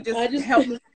think you just I just, helped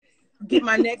me get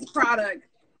my next product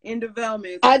in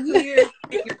development. It's I clear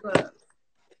finger gloves.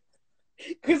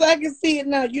 because I can see it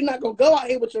now. You're not gonna go out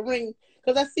here with your ring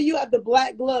because I see you have the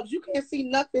black gloves. You can't see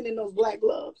nothing in those black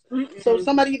gloves. So Mm-mm.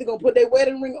 somebody either gonna put their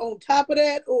wedding ring on top of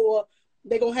that, or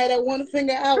they gonna have that one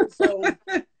finger out. So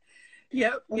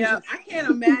Yep, I'm yep. just I can't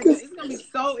imagine. It's gonna be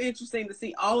so interesting to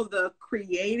see all of the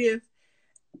creative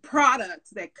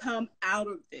products that come out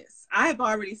of this. I've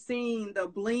already seen the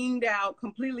blinged out,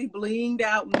 completely blinged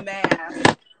out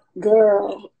mask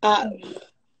girl, I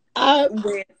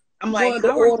with, I'm like, wanted to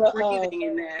how are you order. breathing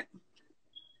in that?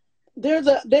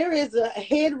 There is a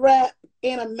head wrap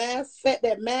and a mask set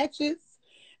that matches,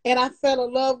 and I fell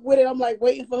in love with it. I'm like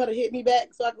waiting for her to hit me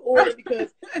back so I can order it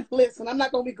because listen, I'm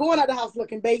not gonna be going out the house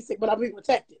looking basic, but I'll be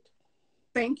protected.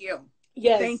 Thank you.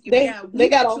 Yes, Thank you. they Yeah, they we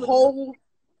got a actually whole.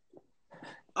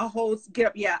 a whole get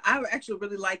up. Yeah, I actually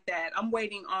really like that. I'm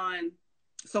waiting on,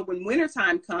 so when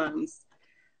wintertime comes,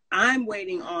 I'm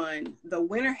waiting on the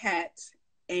winter hat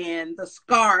and the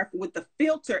scarf with the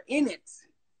filter in it.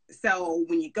 So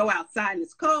when you go outside and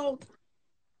it's cold,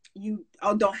 you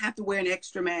don't have to wear an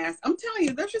extra mask. I'm telling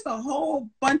you, there's just a whole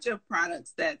bunch of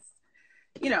products that's,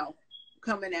 you know,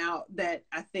 coming out that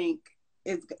I think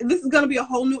this is going to be a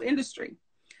whole new industry.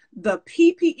 The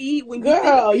PPE, when you think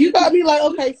of Girl, you got PPE, me like,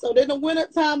 okay, so then the winter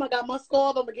time, I got my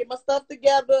scarf, I'm gonna get my stuff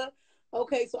together.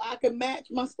 Okay, so I can match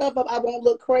my stuff up. I won't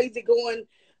look crazy going,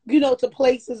 to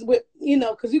places with,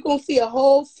 because you're gonna see a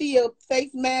whole sea of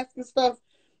face masks and stuff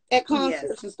at yes,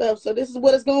 concerts and stuff. So this is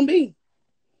what it's gonna be.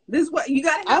 this is what you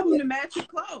got to have I'm them to match your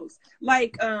clothes.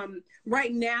 Like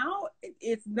right now,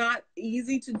 it's not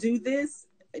easy to do this,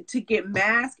 to get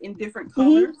masks in different hmm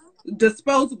colors,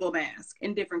 disposable mask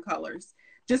in different colors,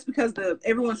 just because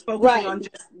everyone's focusing right. on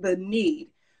just the need.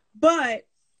 But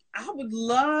I would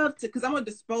love to, because I'm a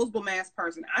disposable mask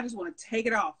person. I just want to take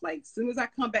it off. Like as soon as I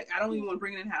come back, I don't even want to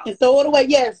bring it in the And house. throw it away.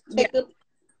 Yes, Yeah, take them.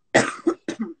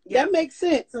 yeah. That makes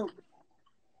sense. So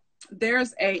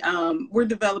there's we're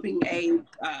developing a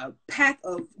pack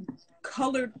of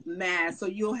colored masks. So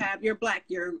you'll have your black,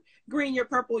 your green, your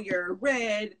purple, your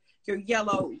red, your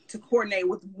yellow to coordinate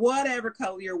with whatever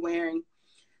color you're wearing.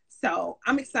 So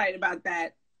I'm excited about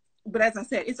that. But as I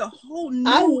said, it's a whole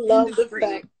I new love the industry.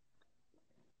 fact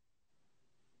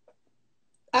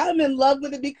I'm in love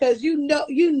with it because you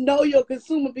know your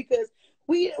consumer because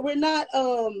we're not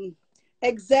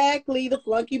exactly, the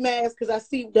flunky mask, because I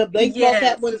see the baseball cap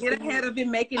Yes, one is for get you. ahead of it,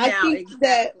 make it I now. think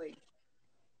that Exactly.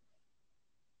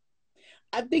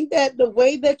 I think that the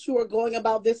way that you are going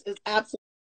about this is absolutely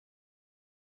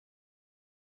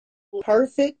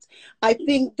perfect. I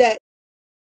think that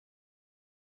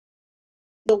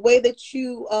the way that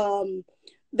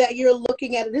you're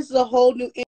looking at it, this is a whole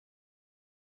new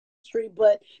industry,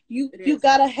 but It you is.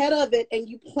 got ahead of it and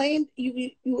you planned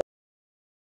you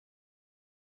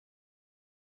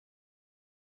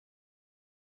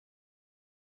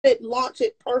launch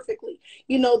it perfectly.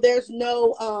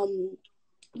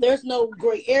 There's no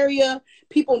gray area.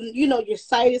 People, your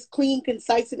site is clean,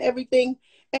 concise, and everything.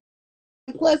 And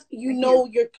plus, Thank you.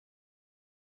 your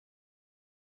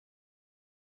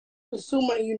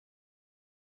consumer, and you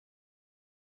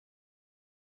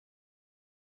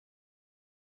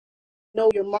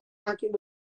know your market,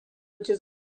 which is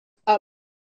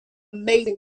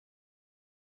amazing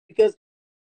because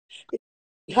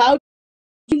how do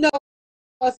you know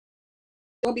us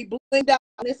gonna be blinged out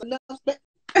on this enough?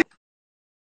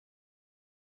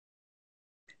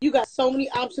 You got so many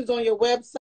options on your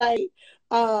website.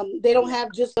 They don't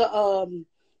have just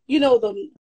you know,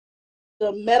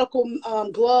 the medical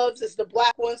gloves. It's the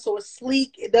black one, so it's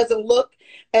sleek. It doesn't look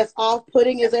as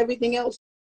off-putting as everything else.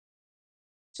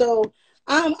 So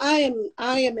I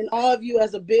am in awe of you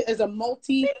as Thank as a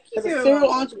serial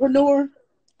you. entrepreneur.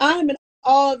 I'm in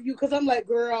awe of you because I'm like,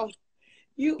 girl,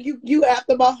 you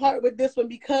after my heart with this one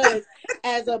because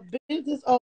as a business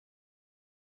owner,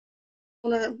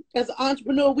 as an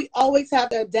entrepreneur, we always have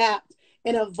to adapt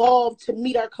and evolve to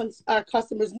meet our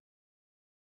customers'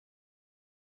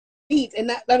 needs. And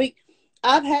that, I mean,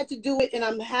 I've had to do it, and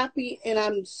I'm happy and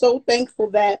I'm so thankful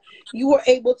that you were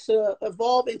able to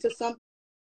evolve into something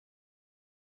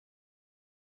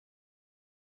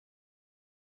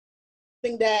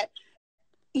that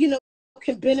you know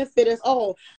can benefit us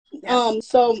all. Yes.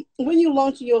 So when you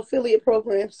launch your affiliate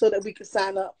program, so that we can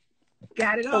sign up,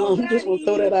 Got it all just want to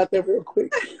throw ready. that out there real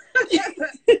quick.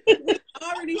 We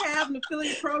already have an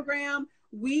affiliate program.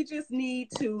 We just need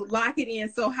to lock it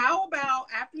in. So how about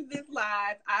after this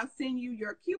live, I'll send you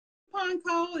your coupon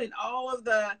code and all of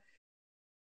the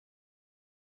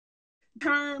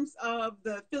terms of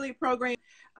the affiliate program.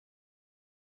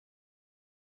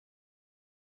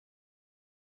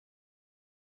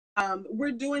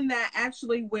 We're doing that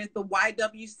actually with the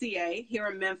YWCA here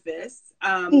in Memphis.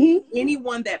 Mm-hmm.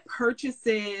 Anyone that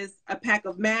purchases a pack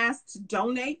of masks to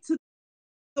donate to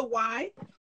the Y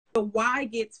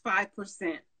gets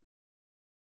 5%.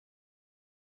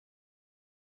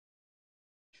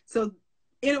 So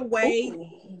in a way, Ooh.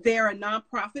 they're a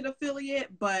nonprofit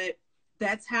affiliate, but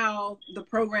that's how the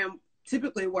program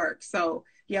typically works. So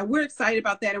yeah, we're excited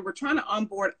about that, and we're trying to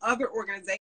onboard other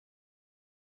organizations.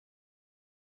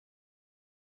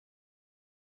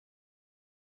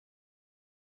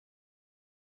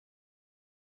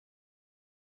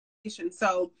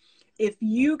 So if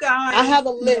you I guys, have a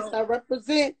list. I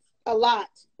represent a lot.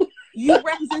 you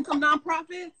represent some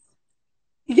nonprofits.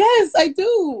 Yes, I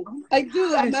do. Oh I my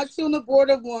do. I'm gosh! actually on the board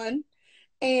of one,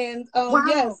 and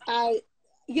Wow.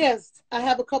 yes, I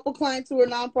have a couple clients who are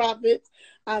nonprofits.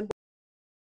 I'm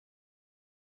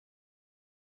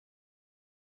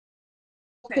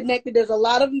Okay. connected. There's a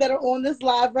lot of them that are on this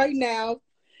live right now.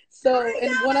 So, Hi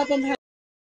and one of them has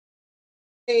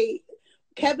guys. a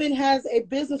Kevin has a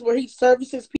business where he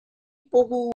services people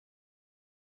who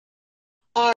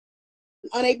are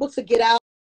unable to get out.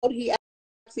 He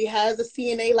actually has a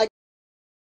CNA, like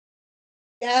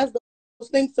he has those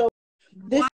things. So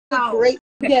this is a Wow. great,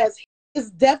 yes,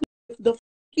 it's definitely the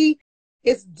key.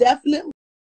 It's definitely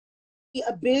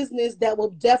a business that will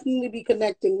definitely be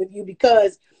connecting with you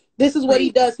because this is what he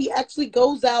Great. does. He actually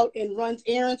goes out and runs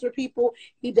errands for people.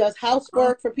 He does Oh.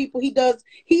 housework for people. He's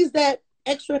that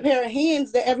extra pair of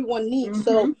hands that everyone needs. Mm-hmm.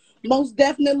 So most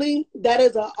definitely that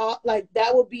is like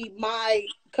that would be my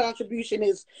contribution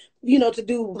is, to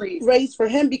do Great. race for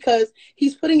him because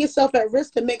he's putting himself at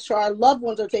risk to make sure our loved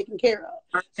ones are taken care of.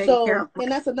 Are taken care So, of.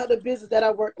 and that's another business that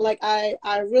I work, like I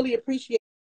really appreciate.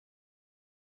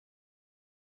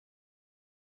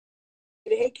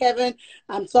 Hey Kevin,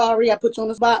 I'm sorry I put you on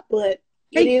the spot, but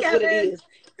it Hey is what it Kevin. is.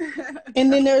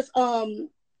 And then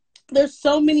there's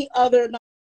so many other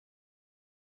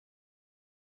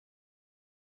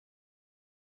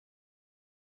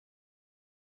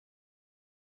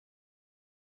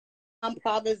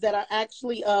nonprofits that are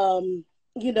actually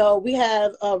we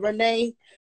have Renee.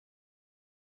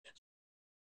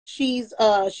 She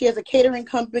has a catering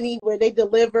company where they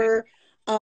deliver.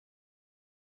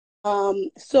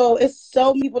 So it's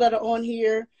so many people that are on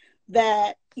here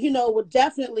that would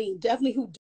definitely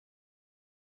who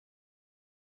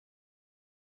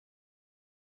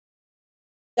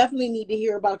definitely need to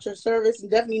hear about your service and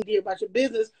definitely need to hear about your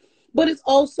business. But it's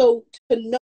also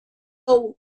to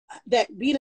know that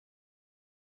being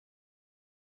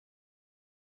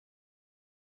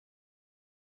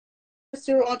a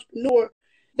serial entrepreneur,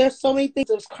 there's so many things.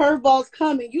 There's curveballs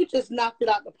coming. You just knocked it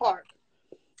out the park.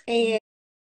 And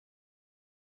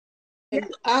Yeah.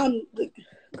 I'm the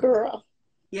girl.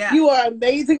 Yeah. You are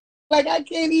amazing. Like I Thank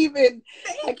can't you.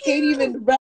 even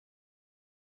wrap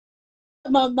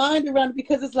my mind around it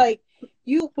because it's like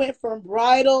you went from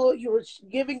bridal, you were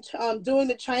giving, doing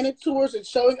the China tours and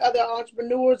showing other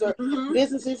entrepreneurs or Mm-hmm.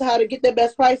 businesses how to get their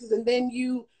best prices, and then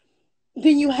you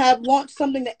have launched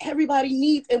something that everybody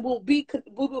needs and will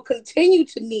continue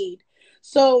to need.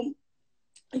 So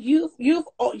you're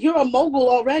a mogul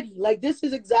already. Like this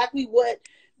is exactly what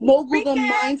Speak mogul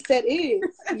it. mindset is.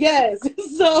 Yes.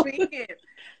 So Speak it.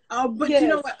 But you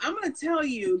know yes. what? I'm going to tell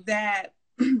you that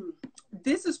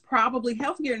this is probably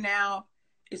healthier now.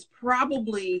 Is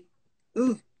probably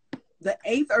ooh, the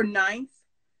eighth or ninth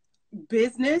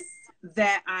business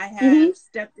that I Mm-hmm. have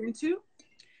stepped into.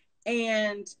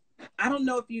 And I don't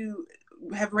know if you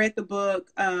have read the book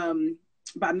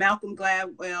by Malcolm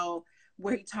Gladwell,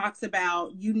 where he talks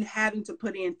about you having to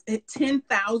put in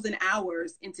 10,000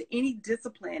 hours into any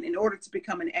discipline in order to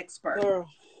become an expert. Girl.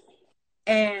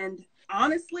 And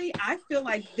honestly, I feel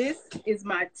like this is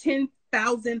my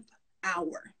 10,000th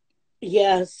hour.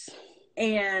 Yes.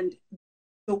 And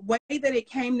the way that it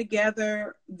came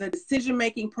together, the decision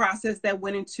making process that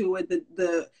went into it,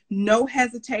 the no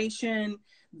hesitation,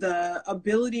 the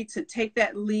ability to take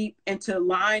that leap and to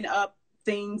line up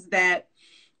things that,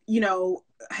 you know,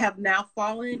 have now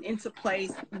fallen into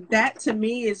place. That to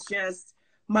me is just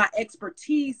my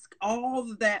expertise. All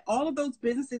of that, all of those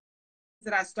businesses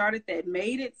that I started that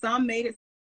made it, some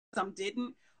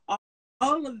didn't.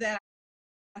 All of that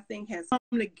I think has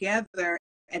come together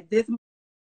at this moment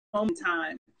in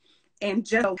time. And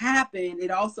just so happened, it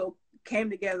also came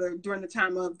together during the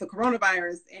time of the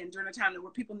coronavirus and during the time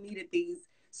where people needed these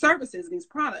services and these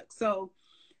products. So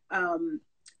um,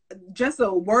 just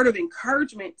a word of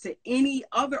encouragement to any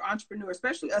other entrepreneur,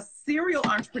 especially a serial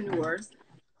entrepreneurs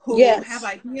who have Yes.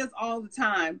 ideas all the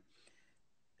time.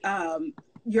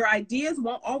 Your ideas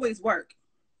won't always work.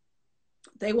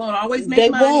 They won't always make They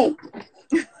money. won't.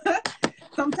 But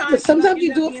Sometimes it'll sometimes end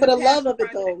you up do it being for a the love passion of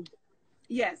it project. though.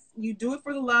 Yes, you do it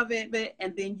for the love of it,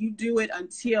 and then you do it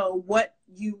until what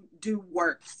you do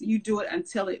works. You do it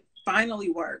until it finally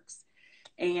works.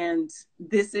 And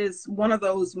this is one of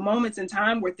those moments in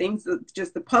time where things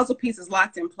just the puzzle pieces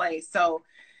locked in place. So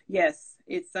yes,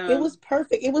 it's It was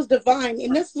perfect. It was divine.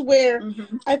 And this is where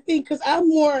mm-hmm. I think because I'm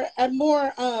more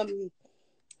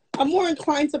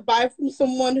inclined to buy from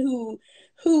someone who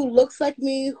looks like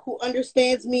me, who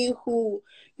understands me, who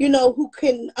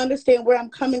can understand where I'm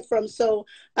coming from. So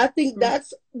I think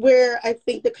that's where I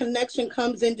think the connection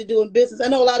comes into doing business. I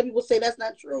know a lot of people say that's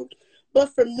not true,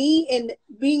 but for me, and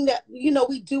being that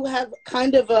we do have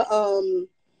kind of a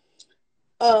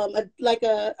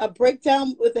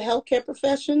breakdown with the healthcare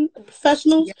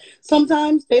professionals. Yeah.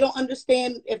 Sometimes they don't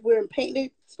understand if we're in pain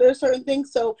or certain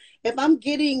things. So if I'm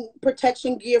getting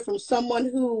protection gear from someone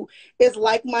who is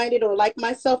like-minded or like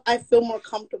myself, I feel more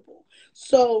comfortable.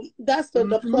 So that's the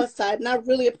Mm-hmm. plus side. And I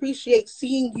really appreciate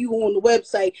seeing you on the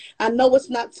website. I know it's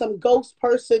not some ghost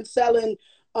person selling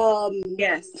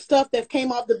Yes. stuff that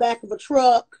came off the back of a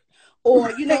truck,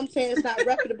 or what I'm saying, it's not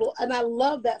reputable. And I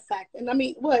love that fact. And I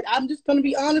mean, I'm just going to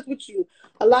be honest with you.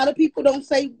 A lot of people don't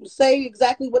say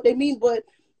exactly what they mean, but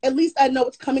at least I know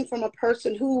it's coming from a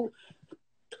person who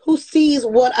sees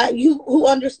who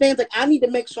understands, like, I need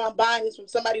to make sure I'm buying this from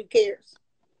somebody who cares.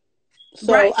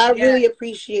 So Right. I Yes. really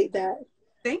appreciate that.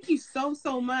 Thank you so,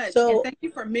 so much. And So thank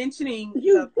you for mentioning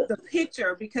you the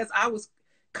picture, because I was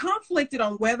conflicted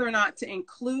on whether or not to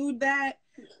include that.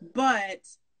 But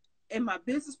and my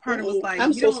business partner was like,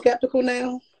 I'm so skeptical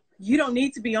now. you don't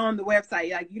need to be on the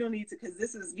website. Like, you don't need to,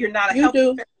 because you're not a You health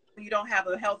do. professional. You don't have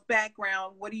a health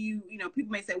background. What do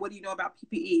people may say, what do you know about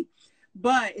PPE?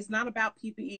 But it's not about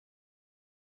PPE.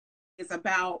 It's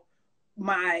about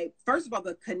first of all,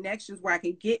 the connections where I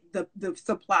can get the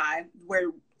supply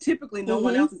where typically no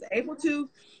one Mm-hmm. else is able to.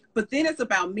 But then it's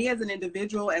about me as an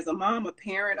individual, as a mom, a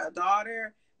parent, a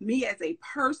daughter, me as a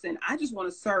person. I just want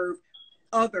to serve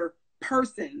other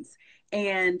persons.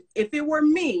 And if it were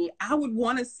me, I would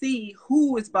want to see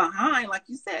who is behind, like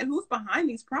you said, who's behind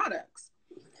these products.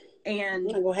 And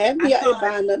I'm not gonna have I me out here thought,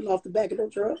 buying nothing off the back of the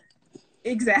truck.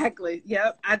 exactly.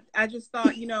 Yep. I just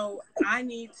thought, I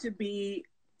need to be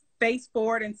face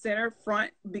forward and center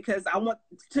front, because I want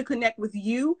to connect with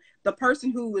you, the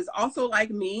person who is also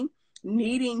like me,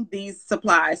 needing these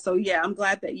supplies. So yeah, I'm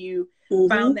glad that you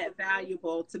found that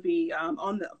valuable to be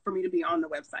for me to be on the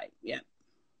website. Yeah.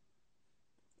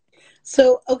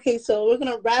 So okay, so we're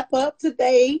gonna wrap up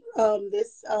today. I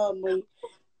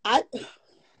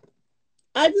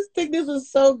I just think this was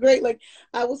so great. Like,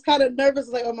 I was kind of nervous,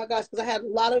 like, oh my gosh, because I had a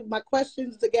lot of my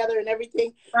questions together and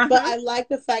everything. But I like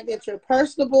the fact that you're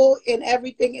personable and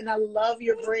everything, and I love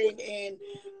your brand. And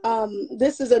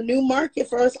this is a new market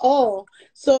for us all.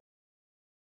 So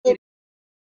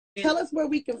tell us where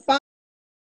we can find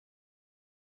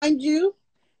you,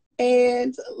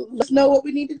 and let's know what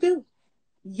we need to do.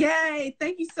 Yay!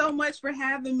 Thank you so much for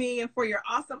having me and for your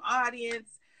awesome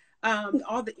audience.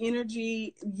 All the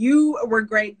energy. You were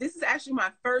great. This is actually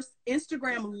my first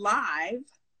Instagram live.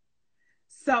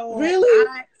 So really,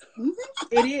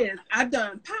 it is. I've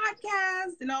done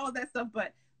podcasts and all of that stuff,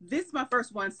 but this is my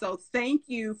first one. So thank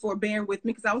you for bearing with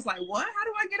me, because I was like, what? How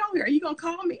do I get on here? Are you gonna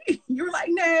call me? You were like,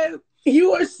 no.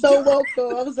 You are so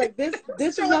welcome. I was like, this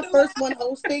is my first one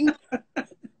hosting.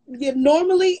 Yeah,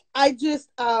 normally I just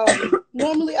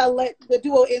normally I let the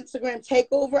Duo Instagram take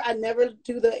over. I never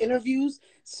do the interviews,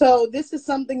 so this is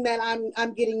something that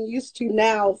I'm getting used to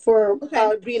now for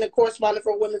being a correspondent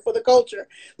for Women for the Culture.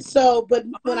 So, but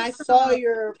when I saw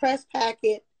your press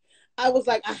packet, I was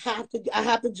like, I have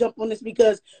to jump on this,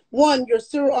 because one, you're a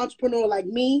serial entrepreneur like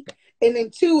me, and then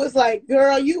two, it's like,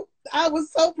 girl, I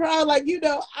was so proud. Like,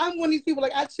 I'm one of these people,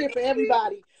 like, I cheer for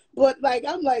everybody. But like,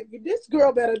 I'm like, this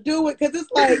girl better do it, because it's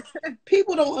like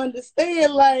people don't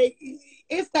understand. Like,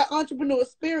 it's that entrepreneur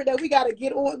spirit that we got to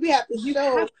get on. We have to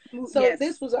show. So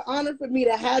this was an honor for me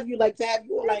to have you. Like,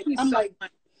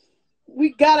 we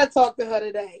gotta talk to her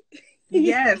today.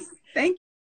 Yes, thank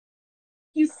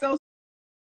you so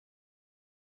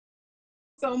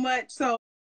much. So,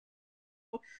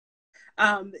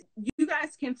 you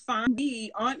guys can find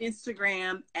me on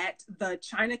Instagram at the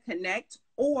China Connect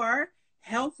or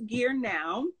Health Gear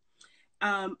Now.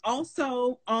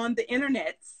 Also on the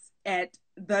internets at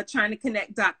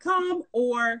thechinaconnect.com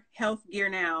or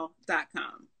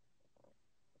healthgearnow.com.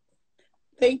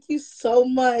 Thank you so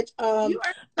much. I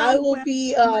will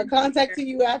be contacting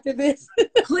you after this.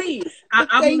 Please.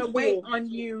 I'm going to wait on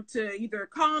you to either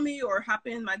call me or hop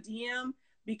in my DM,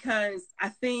 because I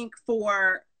think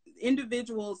for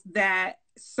individuals that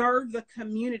serve the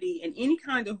community in any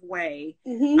kind of way,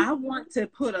 I want to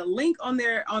put a link on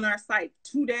our site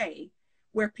today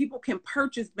where people can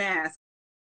purchase masks,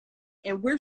 and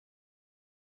we're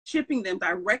shipping them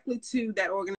directly to that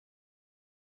organization.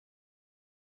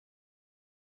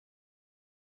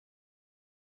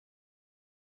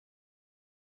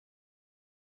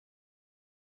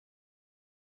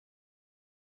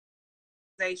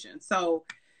 So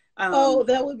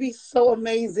that would be so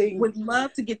amazing. Would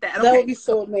love to get that. That would be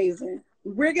so amazing.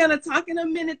 We're gonna talk in a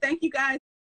minute. Thank you guys.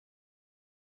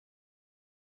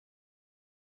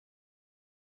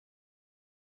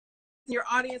 Your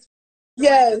audience.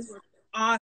 Yes.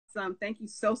 Awesome. Thank you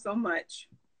so much.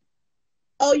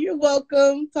 Oh, you're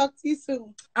welcome. Talk to you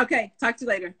soon. Okay. Talk to you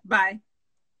later. Bye.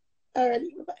 All right.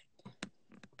 Bye.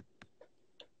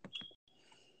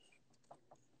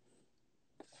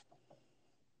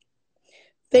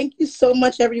 Thank you so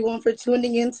much, everyone, for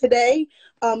tuning in today.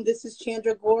 This is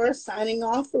Chandra Gore signing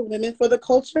off for Women for the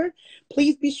Culture.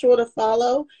 Please be sure to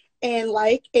follow and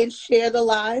like and share the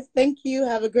live. Thank you.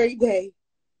 Have a great day.